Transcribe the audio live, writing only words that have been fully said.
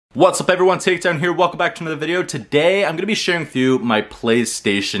What's up everyone, Takedown here, welcome back to another video. Today I'm going to be sharing with you my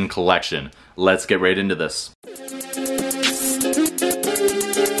PlayStation collection. Let's get right into this.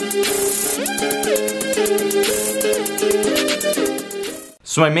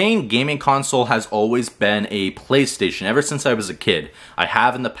 So my main gaming console has always been a PlayStation ever since I was a kid. I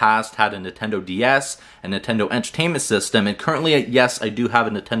have in the past had a Nintendo DS, a Nintendo Entertainment System, and currently, yes, I do have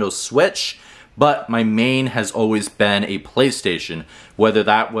a Nintendo Switch. But my main has always been a PlayStation, whether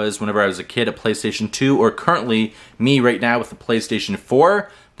that was whenever I was a kid, a PlayStation 2, or currently me right now with the PlayStation 4,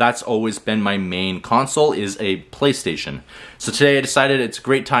 that's always been my main console, is a PlayStation. So today I decided it's a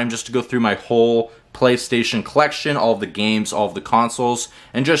great time just to go through my whole PlayStation collection, all of the games, all of the consoles,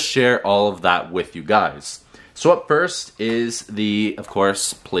 and just share all of that with you guys. So up first is the, of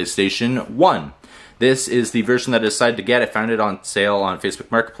course, PlayStation 1. This is the version that I decided to get. I found it on sale on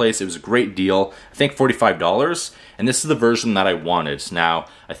Facebook Marketplace. It was a great deal, I think $45, and this is the version that I wanted. Now,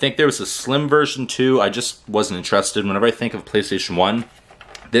 I think there was a slim version too. I just wasn't interested. Whenever I think of PlayStation 1,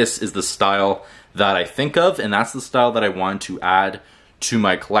 this is the style that I think of, and that's the style that I wanted to add to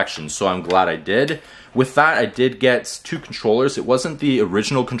my collection, so I'm glad I did. With that, I did get two controllers. It wasn't the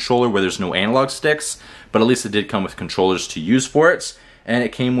original controller where there's no analog sticks, but at least it did come with controllers to use for it. And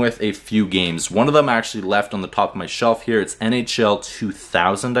it came with a few games. One of them actually left on the top of my shelf here. It's NHL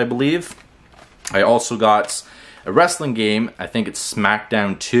 2000, I believe. I also got a wrestling game. I think it's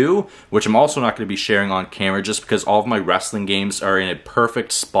SmackDown 2, which I'm also not going to be sharing on camera just because all of my wrestling games are in a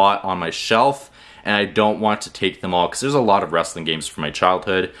perfect spot on my shelf, and I don't want to take them all because there's a lot of wrestling games from my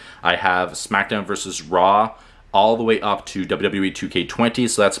childhood. I have SmackDown vs. Raw all the way up to WWE 2K20,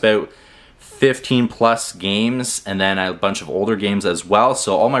 so that's about 15 plus games, and then a bunch of older games as well.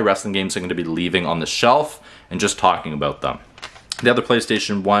 So all my wrestling games are going to be leaving on the shelf and just talking about them. The other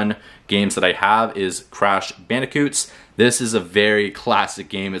PlayStation 1 games that I have is Crash Bandicoots. This is a very classic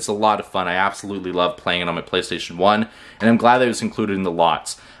game. It's a lot of fun. I absolutely love playing it on my PlayStation 1, and I'm glad that it was included in the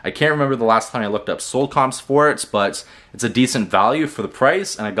lots. I can't remember the last time I looked up sold comps for it, but it's a decent value for the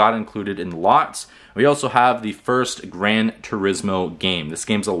price, and I got it included in the lots. We also have the first Gran Turismo game. This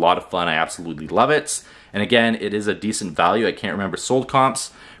game's a lot of fun. I absolutely love it. And again, it is a decent value. I can't remember sold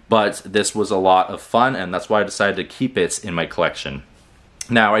comps, but this was a lot of fun, and that's why I decided to keep it in my collection.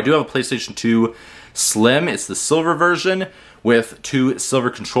 Now, I do have a PlayStation 2 Slim. It's the silver version with two silver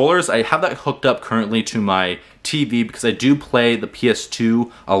controllers. I have that hooked up currently to my TV because I do play the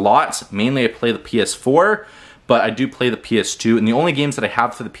PS2 a lot. Mainly I play the PS4, but I do play the PS2, and the only games that I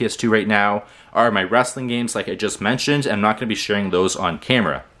have for the PS2 right now are my wrestling games like I just mentioned, and I'm not going to be sharing those on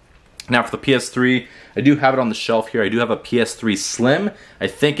camera. Now for the PS3, I do have it on the shelf here. I do have a PS3 Slim. I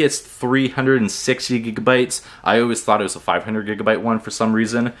think it's 360 gigabytes. I always thought it was a 500 gigabyte one for some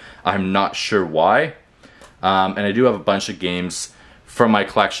reason. I'm not sure why. And I do have a bunch of games from my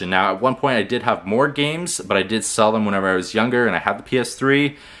collection. Now at one point I did have more games, but I did sell them whenever I was younger and I had the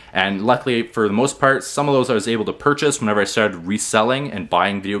PS3. And luckily, for the most part, some of those I was able to purchase whenever I started reselling and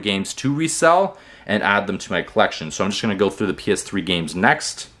buying video games to resell and add them to my collection. So I'm just going to go through the PS3 games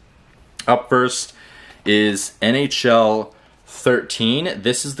next. Up first is NHL 13.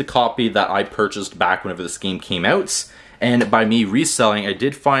 This is the copy that I purchased back whenever this game came out. And by me reselling, I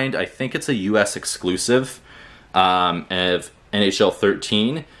did find, I think it's a US exclusive of NHL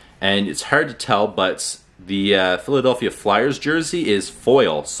 13. And it's hard to tell, but the Philadelphia Flyers jersey is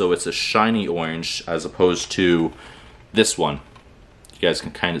foil, so it's a shiny orange as opposed to this one. You guys can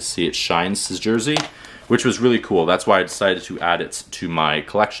kind of see it shines, his jersey, which was really cool. That's why I decided to add it to my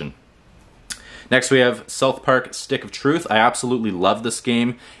collection. Next we have South Park Stick of Truth. I absolutely love this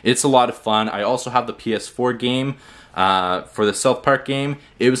game. It's a lot of fun. I also have the PS4 game for the South Park game.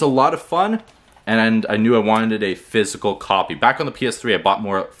 It was a lot of fun, and I knew I wanted a physical copy. Back on the PS3, I bought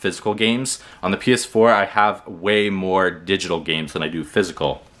more physical games. On the PS4, I have way more digital games than I do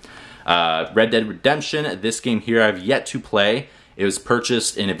physical. Red Dead Redemption, this game here I've yet to play. It was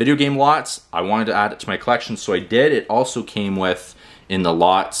purchased in a video game lots. I wanted to add it to my collection, so I did. It also came with, in the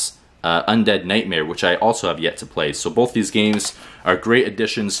lots, Undead Nightmare, which I also have yet to play. So both these games are great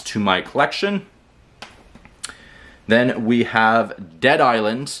additions to my collection. Then we have Dead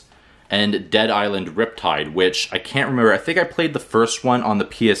Island and Dead Island Riptide, which I can't remember. I think I played the first one on the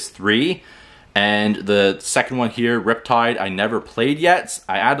PS3, and the second one here, Riptide, I never played yet.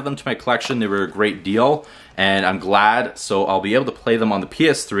 I added them to my collection. They were a great deal, and I'm glad, so I'll be able to play them on the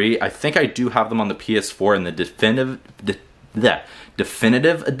PS3. I think I do have them on the PS4 in the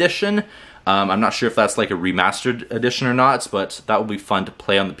definitive edition. I'm not sure if that's like a remastered edition or not, but that will be fun to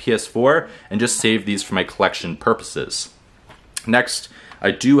play on the PS4 and just save these for my collection purposes. Next, I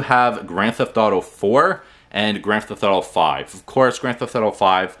do have Grand Theft Auto 4, and Grand Theft Auto 5. Of course, Grand Theft Auto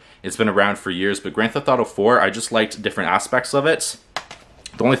 5, it's been around for years, but Grand Theft Auto 4, I just liked different aspects of it.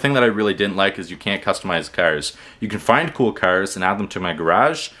 The only thing that I really didn't like is you can't customize cars. You can find cool cars and add them to my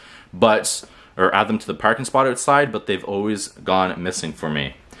garage, or add them to the parking spot outside, but they've always gone missing for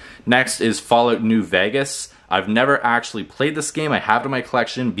me. Next is Fallout New Vegas. I've never actually played this game. I have it in my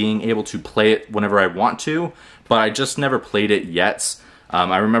collection, being able to play it whenever I want to, but I just never played it yet.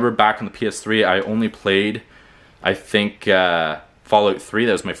 I remember back on the PS3, I only played, I think, Fallout 3.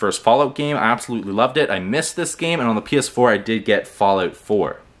 That was my first Fallout game. I absolutely loved it. I missed this game, and on the PS4, I did get Fallout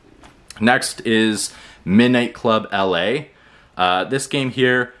 4. Next is Midnight Club LA. This game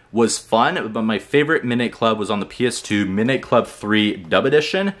here was fun, but my favorite Midnight Club was on the PS2, Midnight Club 3 Dub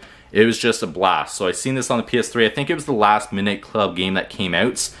Edition. It was just a blast. So I seen this on the PS3. I think it was the last Midnight Club game that came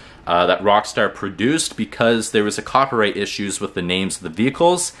out that Rockstar produced, because there was a copyright issues with the names of the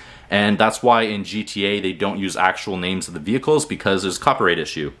vehicles, and that's why in GTA they don't use actual names of the vehicles, because there's a copyright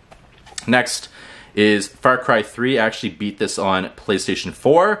issue. Next is Far Cry 3. I actually beat this on PlayStation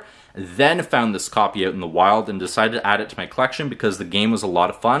 4, then found this copy out in the wild and decided to add it to my collection because the game was a lot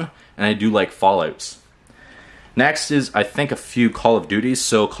of fun, and I do like Fallouts. Next is, I think, a few Call of Duties.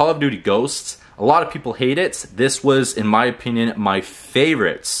 So Call of Duty Ghosts, a lot of people hate it. This was, in my opinion, my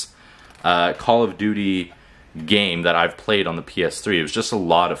favorite Call of Duty game that I've played on the PS3. It was just a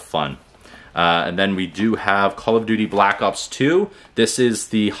lot of fun. And then we do have Call of Duty Black Ops 2. This is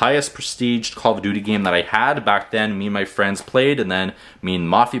the highest prestiged Call of Duty game that I had. Back then, me and my friends played, and then me and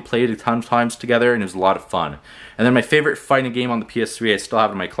Mafia played a ton of times together, and it was a lot of fun. And then my favorite fighting game on the PS3, I still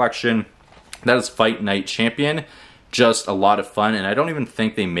have in my collection. That is Fight Night Champion. Just a lot of fun, and I don't even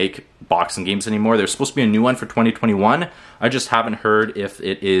think they make boxing games anymore. There's supposed to be a new one for 2021. I just haven't heard if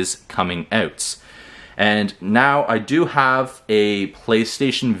it is coming out. And now I do have a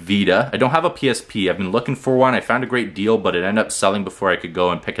PlayStation Vita. I don't have a PSP. I've been looking for one. I found a great deal, but it ended up selling before I could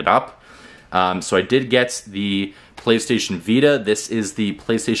go and pick it up. So I did get the PlayStation Vita. This is the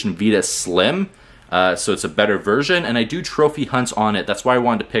PlayStation Vita Slim. So it's a better version, and I do trophy hunts on it. That's why I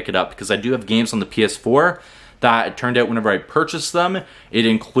wanted to pick it up, because I do have games on the PS4 that it turned out whenever I purchased them, it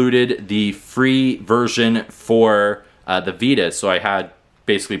included the free version for the Vita. So I had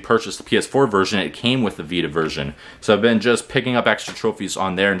basically purchased the PS4 version, it came with the Vita version. So I've been just picking up extra trophies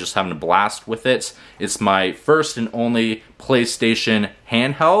on there and just having a blast with it. It's my first and only PlayStation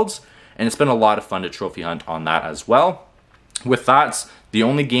handheld, and it's been a lot of fun to trophy hunt on that as well. With that, the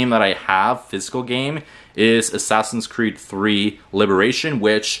only game that I have, physical game, is Assassin's Creed 3 Liberation,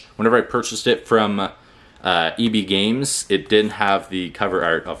 which, whenever I purchased it from EB Games, it didn't have the cover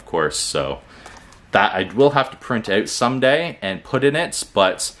art, of course, so that I will have to print out someday and put in it,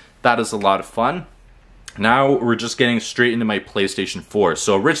 but that is a lot of fun. Now we're just getting straight into my PlayStation 4.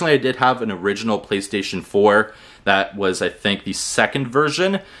 So originally I did have an original PlayStation 4 that was, I think, the second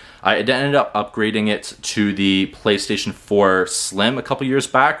version. I ended up upgrading it to the PlayStation 4 Slim a couple years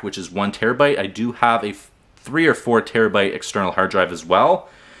back, which is 1 terabyte. I do have a 3 or 4 terabyte external hard drive as well.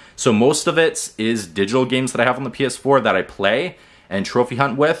 So most of it is digital games that I have on the PS4 that I play and trophy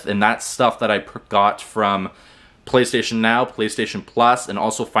hunt with, and that's stuff that I got from PlayStation Now, PlayStation Plus, and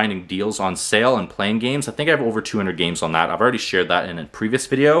also finding deals on sale and playing games. I think I have over 200 games on that. I've already shared that in a previous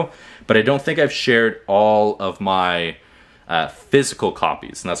video, but I don't think I've shared all of my physical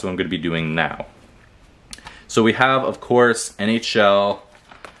copies, and that's what I'm going to be doing now. So we have, of course, NHL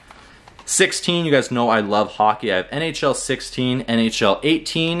 16. You guys know I love hockey. I have NHL 16, NHL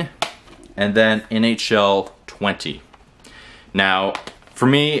 18, and then NHL 20. Now, for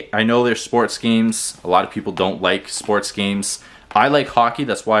me, I know there's sports games. A lot of people don't like sports games. I like hockey,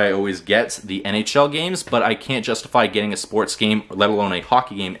 that's why I always get the NHL games, but I can't justify getting a sports game, let alone a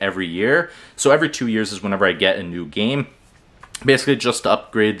hockey game, every year. So every 2 years is whenever I get a new game. Basically just to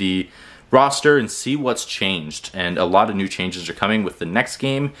upgrade the roster and see what's changed. And a lot of new changes are coming with the next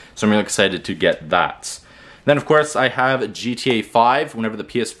game, so I'm really excited to get that. Then, of course, I have GTA 5. Whenever the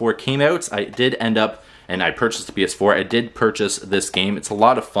PS4 came out, I did end up, and I purchased the PS4, I did purchase this game. It's a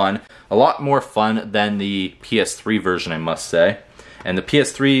lot of fun. A lot more fun than the PS3 version, I must say. And the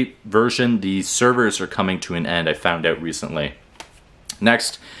PS3 version, the servers are coming to an end, I found out recently.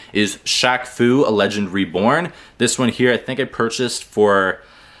 Next is Shaq Fu, A Legend Reborn. This one here, I think I purchased for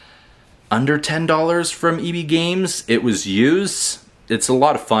under $10 from EB Games. It was used. It's a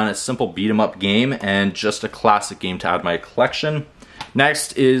lot of fun, a simple beat 'em up game, and just a classic game to add to my collection.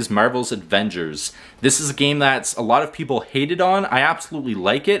 Next is Marvel's Avengers. This is a game that a lot of people hated on. I absolutely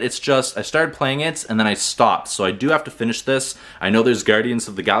like it. It's just, I started playing it and then I stopped. So I do have to finish this. I know there's Guardians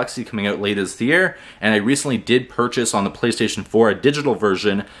of the Galaxy coming out later this year, and I recently did purchase on the PlayStation 4 a digital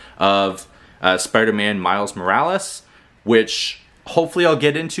version of Spider-Man Miles Morales, which hopefully I'll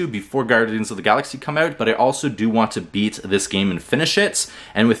get into before Guardians of the Galaxy come out, but I also do want to beat this game and finish it.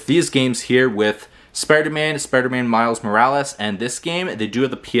 And with these games here, with Spider-Man, Spider-Man Miles Morales, and this game, they do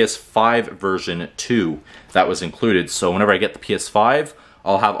have the PS5 version too that was included. So whenever I get the PS5,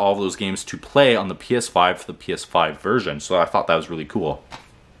 I'll have all of those games to play on the PS5 for the PS5 version. So I thought that was really cool.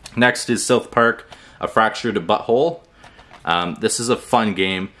 Next is South Park, A Fractured Butthole. This is a fun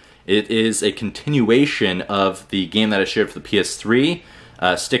game. It is a continuation of the game that I shared for the PS3,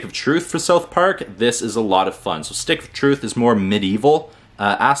 Stick of Truth for South Park. This is a lot of fun. So Stick of Truth is more medieval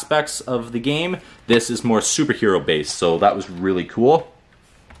aspects of the game. This is more superhero based, so that was really cool.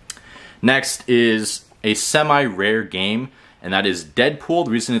 Next is a semi-rare game, and that is Deadpool.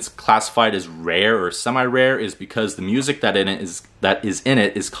 The reason it's classified as rare or semi-rare is because the music that is in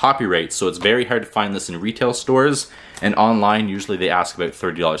it is copyright, so it's very hard to find this in retail stores, and online usually they ask about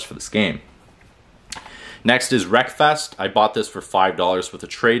 $30 for this game. Next is Wreckfest. I bought this for $5 with a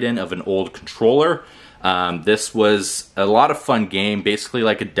trade-in of an old controller. This was a lot of fun game, basically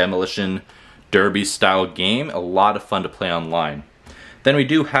like a demolition derby style game. A lot of fun to play online. Then we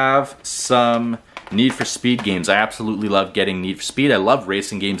do have some Need for Speed games. I absolutely love getting Need for Speed. I love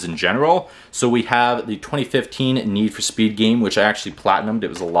racing games in general. So we have the 2015 Need for Speed game, which I actually platinumed. It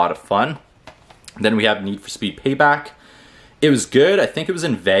was a lot of fun. Then we have Need for Speed Payback. It was good. I think it was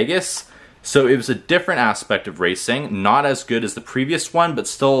in Vegas. So it was a different aspect of racing. Not as good as the previous one, but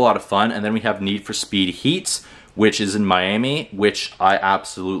still a lot of fun. And then we have Need for Speed Heat, which is in Miami, which I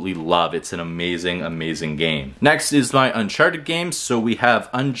absolutely love. It's an amazing, amazing game. Next is my Uncharted games. So we have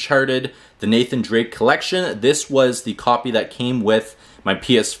Uncharted, the Nathan Drake Collection. This was the copy that came with my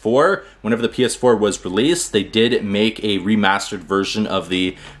PS4. Whenever the PS4 was released, they did make a remastered version of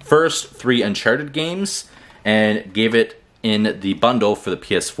the first 3 Uncharted games and gave it in the bundle for the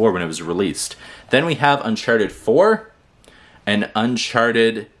PS4 when it was released. Then we have Uncharted 4 and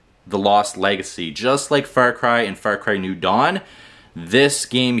Uncharted The Lost Legacy. Just like Far Cry and Far Cry New Dawn, this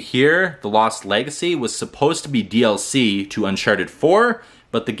game here, The Lost Legacy, was supposed to be DLC to Uncharted 4,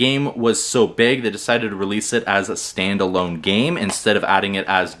 but the game was so big they decided to release it as a standalone game instead of adding it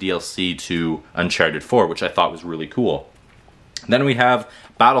as DLC to Uncharted 4, which I thought was really cool. Then we have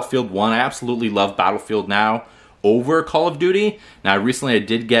Battlefield 1. I absolutely love Battlefield now over Call of Duty. Now recently I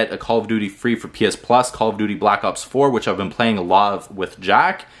did get a Call of Duty free for PS Plus, Call of Duty Black Ops 4, which I've been playing a lot of with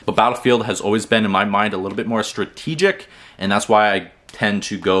Jack, but Battlefield has always been in my mind a little bit more strategic, and that's why I tend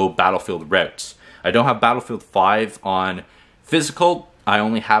to go Battlefield routes. I don't have Battlefield 5 on physical, I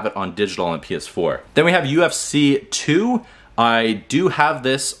only have it on digital on PS4. Then we have UFC 2. I do have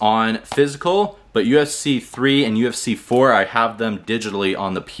this on physical, but UFC 3 and UFC 4, I have them digitally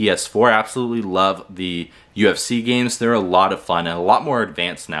on the PS4. I absolutely love the UFC games. They're a lot of fun and a lot more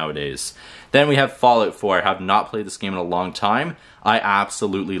advanced nowadays. Then we have Fallout 4. I have not played this game in a long time. I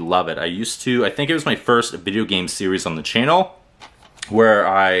absolutely love it. I think it was my first video game series on the channel where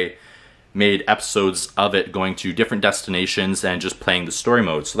I made episodes of it going to different destinations and just playing the story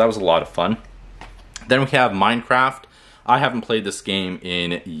mode. So that was a lot of fun. Then we have Minecraft. I haven't played this game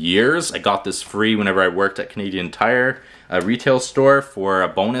in years. I got this free whenever I worked at Canadian Tire, a retail store, for a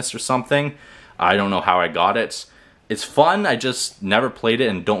bonus or something. I don't know how I got it. It's fun, I just never played it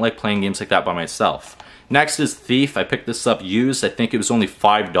and don't like playing games like that by myself. Next is Thief. I picked this up used. I think it was only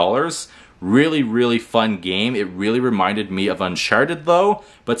 $5. Really, really fun game. It really reminded me of Uncharted though,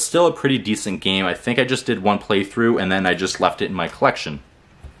 but still a pretty decent game. I think I just did one playthrough and then I just left it in my collection.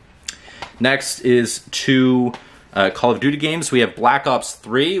 Next is 2 Call of Duty games. We have Black Ops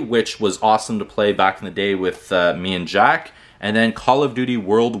 3, which was awesome to play back in the day with me and Jack. And then Call of Duty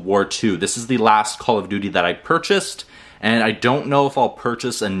World War II. This is the last Call of Duty that I purchased, and I don't know if I'll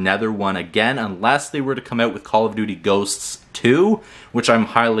purchase another one again unless they were to come out with Call of Duty Ghosts 2, which I'm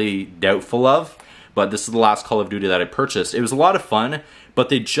highly doubtful of. But this is the last Call of Duty that I purchased. It was a lot of fun, but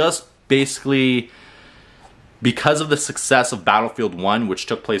they just basically, because of the success of Battlefield 1, which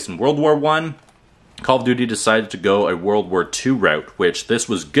took place in World War I, Call of Duty decided to go a World War II route, which this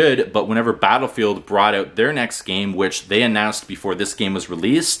was good, but whenever Battlefield brought out their next game, which they announced before this game was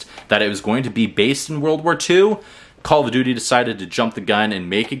released, that it was going to be based in World War II, Call of Duty decided to jump the gun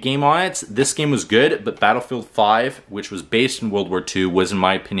and make a game on it. This game was good, but Battlefield 5, which was based in World War II, was in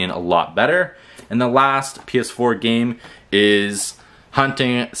my opinion a lot better. And the last PS4 game is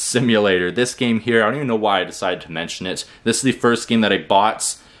Hunting Simulator. This game here, I don't even know why I decided to mention it. This is the first game that I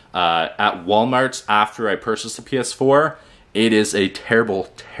bought at Walmart after I purchased the PS4. It is a terrible,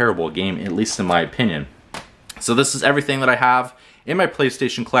 terrible game, at least in my opinion. So this is everything that I have in my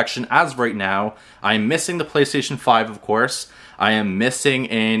PlayStation collection as of right now. I'm missing the PlayStation 5, of course. I am missing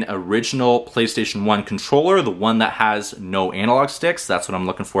an original PlayStation 1 controller, the one that has no analog sticks. That's what I'm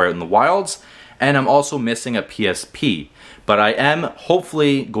looking for out in the wilds. And I'm also missing a PSP. But I am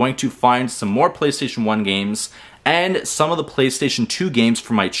hopefully going to find some more PlayStation 1 games and some of the PlayStation 2 games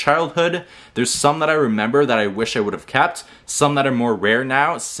from my childhood. There's some that I remember that I wish I would have kept, some that are more rare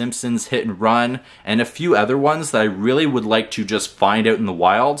now, Simpsons Hit and Run, and a few other ones that I really would like to just find out in the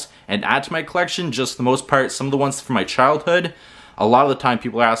wilds and add to my collection. Just for the most part, some of the ones from my childhood, a lot of the time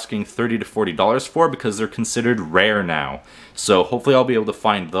people are asking $30 to $40 for because they're considered rare now. So hopefully I'll be able to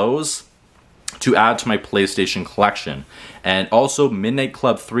find those to add to my PlayStation collection. And also Midnight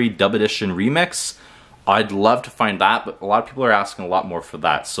Club 3 Dub Edition Remix. I'd love to find that, but a lot of people are asking a lot more for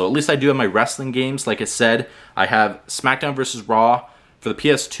that. So at least I do have my wrestling games. Like I said, I have SmackDown vs. Raw for the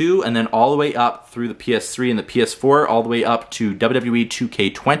PS2, and then all the way up through the PS3 and the PS4, all the way up to WWE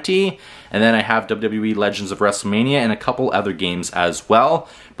 2K20, and then I have WWE Legends of WrestleMania and a couple other games as well.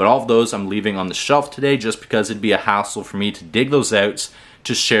 But all of those I'm leaving on the shelf today just because it'd be a hassle for me to dig those out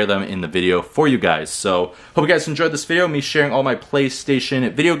to share them in the video for you guys. So hope you guys enjoyed this video, me sharing all my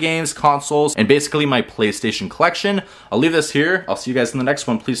PlayStation video games, consoles, and basically my PlayStation collection. I'll leave this here. I'll see you guys in the next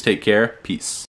one. Please take care. Peace.